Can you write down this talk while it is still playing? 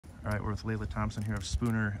All right, we're with Layla Thompson here of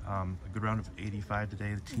Spooner. A good round of 85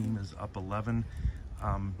 today. The team is up 11.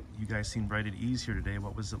 You guys seemed right at ease here today.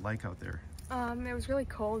 What was it like out there? It was really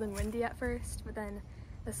cold and windy at first, but then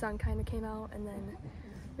the sun kind of came out, and then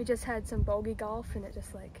we just had some bogey golf, and it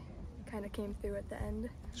just like kind of came through at the end.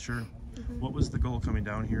 Sure. What was the goal coming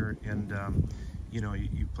down here? And you know,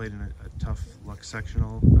 you played in a tough luck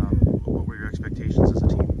sectional. What were your expectations as a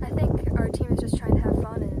team? I think our team is just trying to have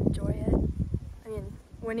fun and enjoy it. I mean,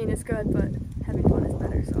 winning is good, but having fun is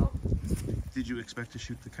better. So. Did you expect to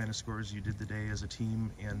shoot the kind of scores you did today as a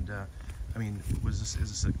team? And I mean,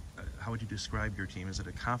 how would you describe your team? Is it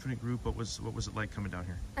a confident group? What was it like coming down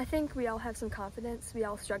here? I think we all have some confidence. We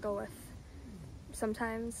all struggle with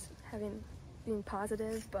sometimes being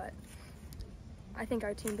positive, but I think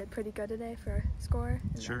our team did pretty good today for a score.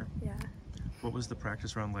 Sure. Yeah. What was the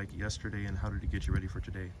practice round like yesterday, and how did it get you ready for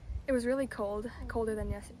today? It was really cold, colder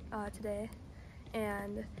than today,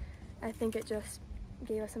 and I think it just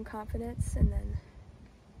gave us some confidence, and then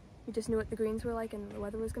we just knew what the greens were like and the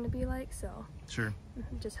weather was going to be like, so sure,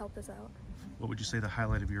 it just helped us out. What would you say the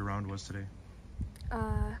highlight of your round was today?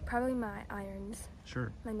 Probably my irons.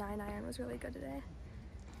 Sure. My 9-iron was really good today.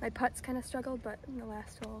 My putts kind of struggled, but in the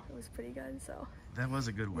last hole it was pretty good. So that was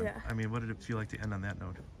a good one. Yeah. I mean, what did it feel like to end on that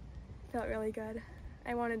note? Felt really good.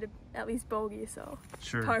 I wanted to at least bogey, so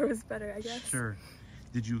sure, par was better, I guess. Sure.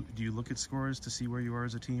 Do you look at scores to see where you are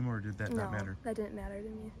as a team, or did that not matter? That didn't matter to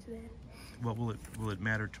me today. What will it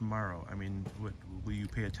matter tomorrow? I mean, will you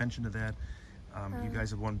pay attention to that? You guys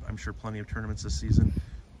have won, I'm sure, plenty of tournaments this season.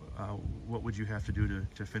 What would you have to do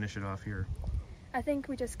to finish it off here? I think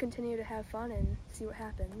we just continue to have fun and see what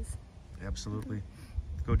happens. Absolutely.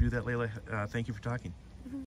 Go do that, Layla. Thank you for talking.